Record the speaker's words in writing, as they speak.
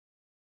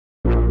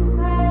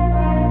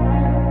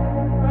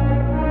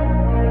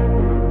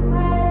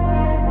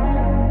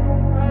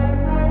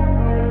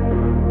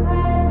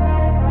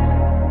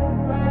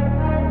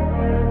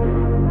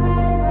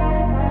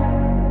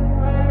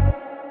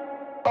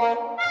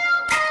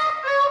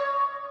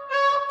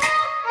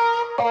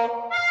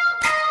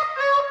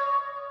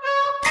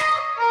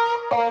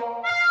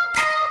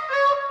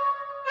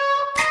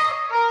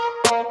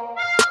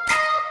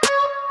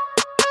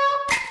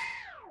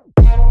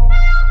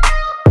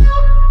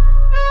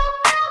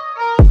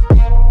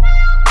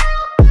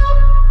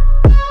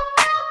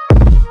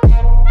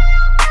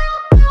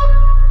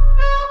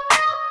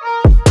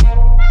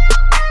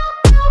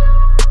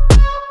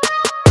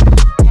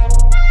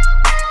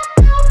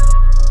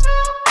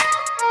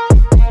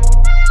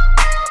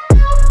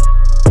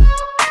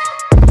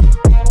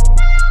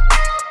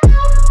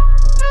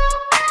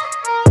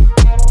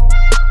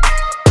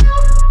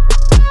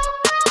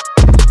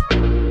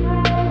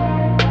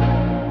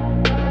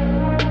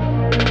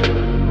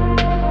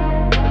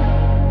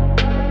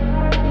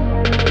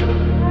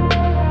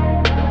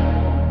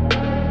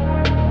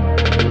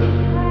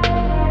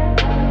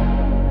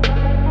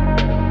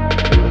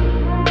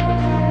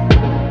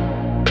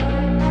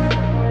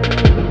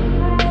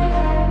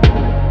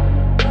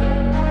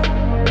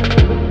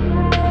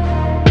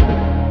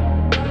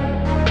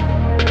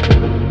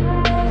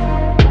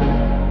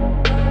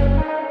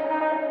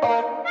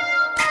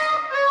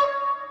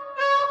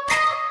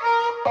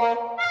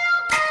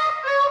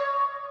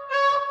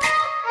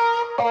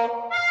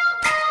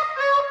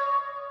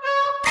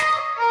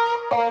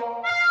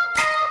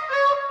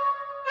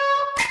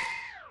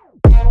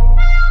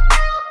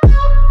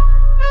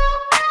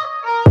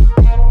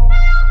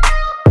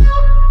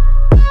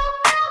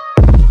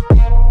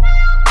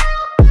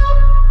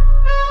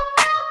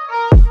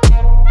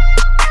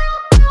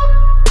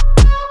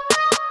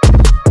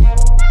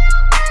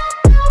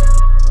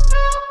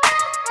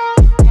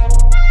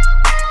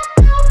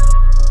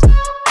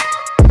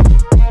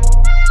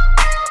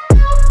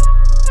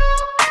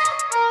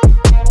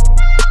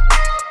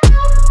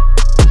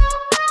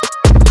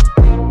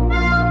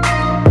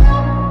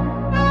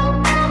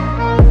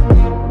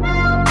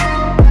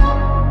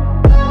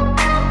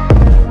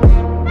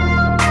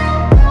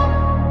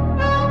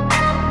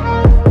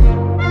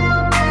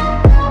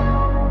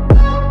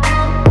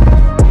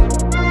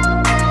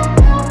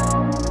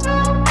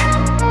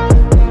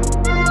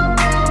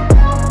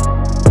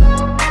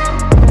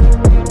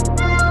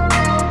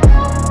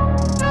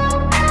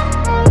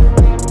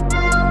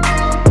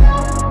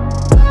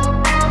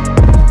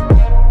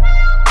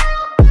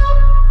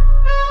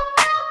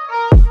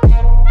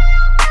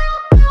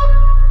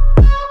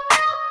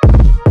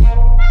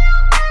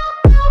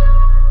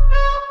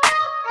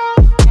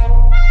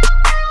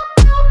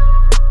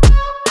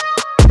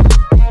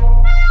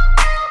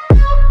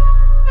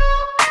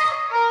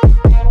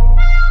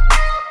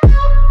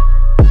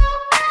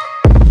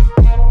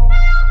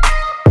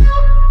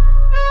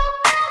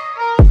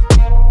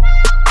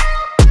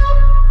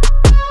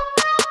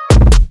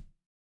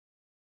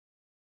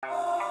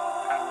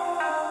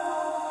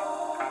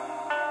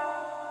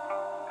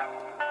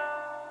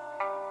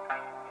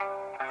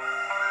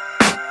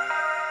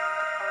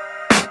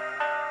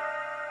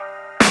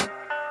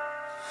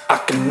I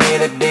can hear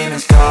the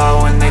demons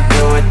call when they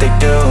do what they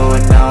do.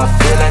 And now I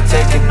feel like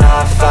taking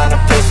off, find a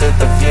place with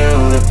a view.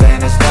 The pain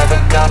is never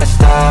gonna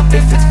stop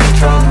if it's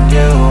controlling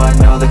you. I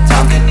know that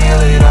time can heal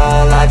it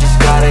all, I just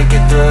gotta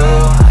get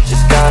through. I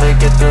just gotta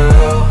get through,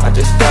 I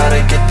just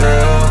gotta get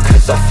through.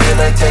 Cause I feel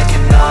like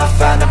taking off,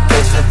 find a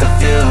place with a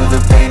view.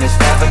 The pain is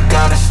never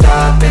gonna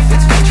stop if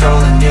it's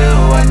controlling you.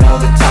 I know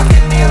that time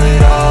can heal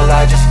it all,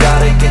 I just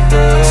gotta get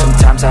through.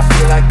 Sometimes I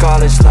feel like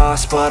all is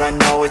lost, but I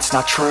know it's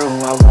not true.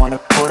 I wanna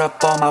put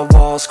up all my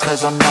walls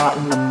cause I'm not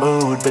in the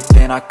mood, but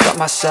then I cut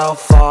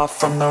myself off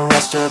from the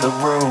rest of the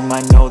room.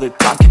 I know that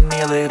time can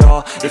heal it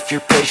all if you're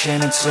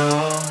patient and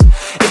soon.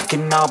 It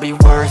can all be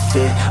worth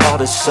it, all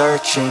the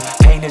searching.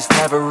 Pain is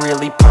never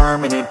really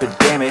permanent, but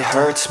damn it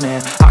hurts,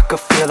 man. I could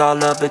feel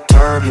all of the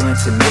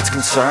turbulence and it's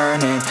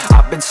concerning.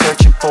 I've been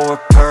searching for a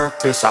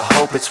purpose, I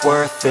hope it's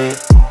worth it.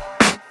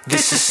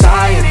 This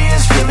society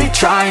is really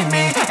trying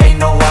me. Ain't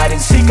no hide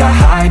and seek, I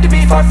hide to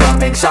be far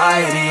from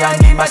anxiety. I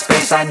need my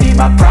space, I need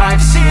my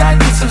privacy. I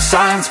need some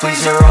silence,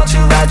 please, you're all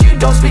too loud. You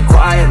don't speak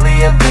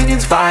quietly,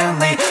 opinions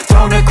violently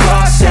thrown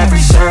across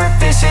every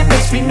surface. It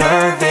makes me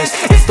nervous,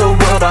 is the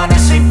world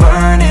honestly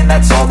burning?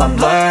 That's all I'm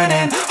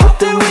learning.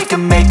 Hope that we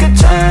can make a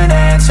turn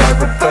and start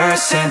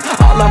reversing.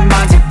 All our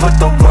minds, we put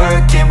the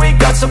work in, we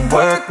got some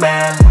work,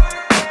 man.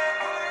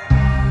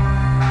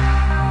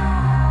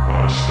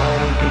 I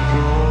started to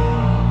grow.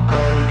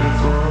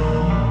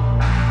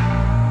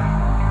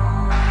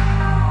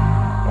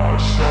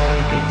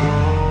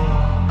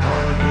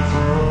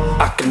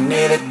 I can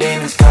hear the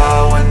demons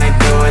call when they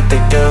do what they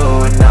do.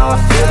 And now I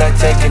feel like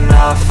taking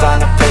off,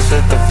 find a place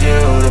with a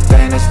view. The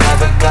pain is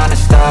never gonna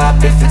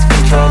stop if it's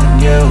controlling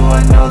you.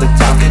 I know that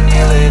time can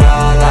heal it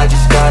all, I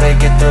just gotta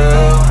get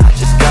through. I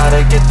just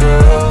gotta get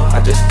through, I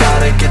just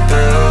gotta get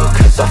through.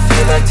 Cause I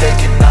feel like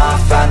taking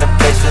off, find a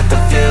place with a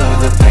view.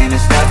 The pain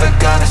is never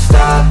gonna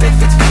stop if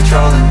it's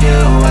controlling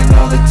you. I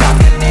know that time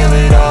can heal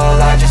it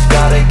all, I just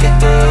gotta get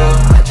through.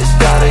 I just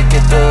gotta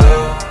get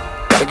through.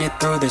 Gotta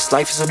get through this,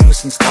 life is a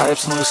nuisance, tie up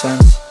some loose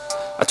ends.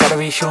 I try to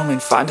be human,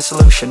 find a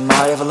solution,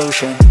 my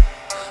evolution.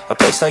 A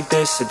place like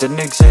this, it didn't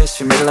exist,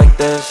 we made it like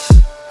this.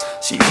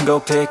 So you can go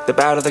pick the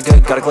bad or the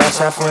good, got a glass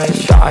halfway.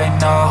 I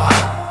know,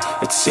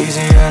 it's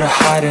easier to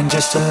hide than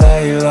just to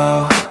lay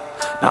low.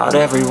 Not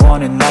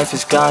everyone in life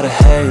has got a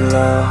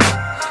halo.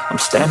 I'm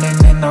standing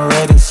in the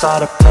red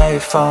inside a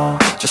payphone.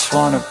 Just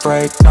wanna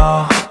break,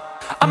 no,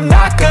 I'm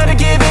not gonna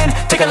give in.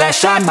 Take a last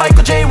shot,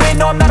 Michael J. Win.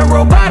 No, I'm not a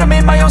robot, I'm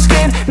in my own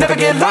skin. Never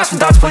get lost when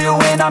thoughts pull you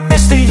in. I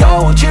miss the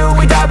old you,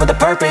 we died with a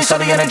purpose. All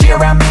the energy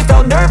around me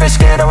felt nervous,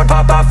 scared I would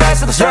pop off fast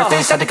to the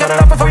surface. Had to cut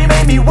it off before you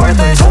made me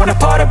worthless. Torn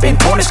apart, I've been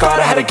torn and scarred.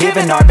 I had a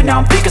given art, but now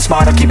I'm thinking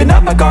smart. I'm keeping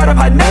up my guard, I'm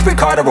hiding every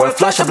card. A royal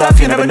flush of left,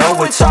 you never know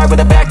what's hard. With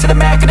a back to the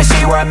mat, gonna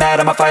see where I'm at.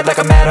 I'ma fight like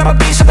I'm mad, I'm a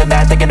beast of the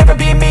that. They can never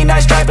be me,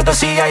 nice try, but they'll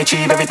see I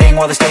achieve everything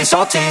while they stay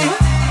salty.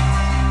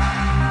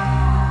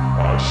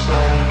 I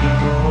started to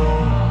grow.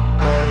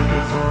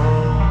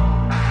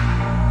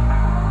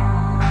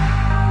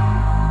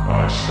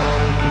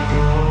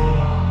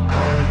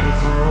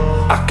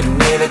 I can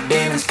hear the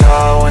demons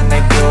call when they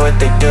do what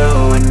they do.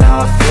 And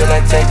now I feel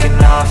like taking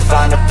off,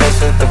 find a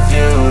place with a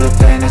view. The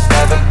pain is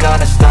never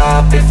gonna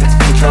stop if it's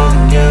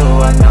controlling you.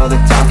 I know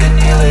that time can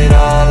heal it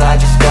all, I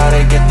just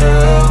gotta get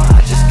through.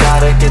 I just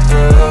gotta get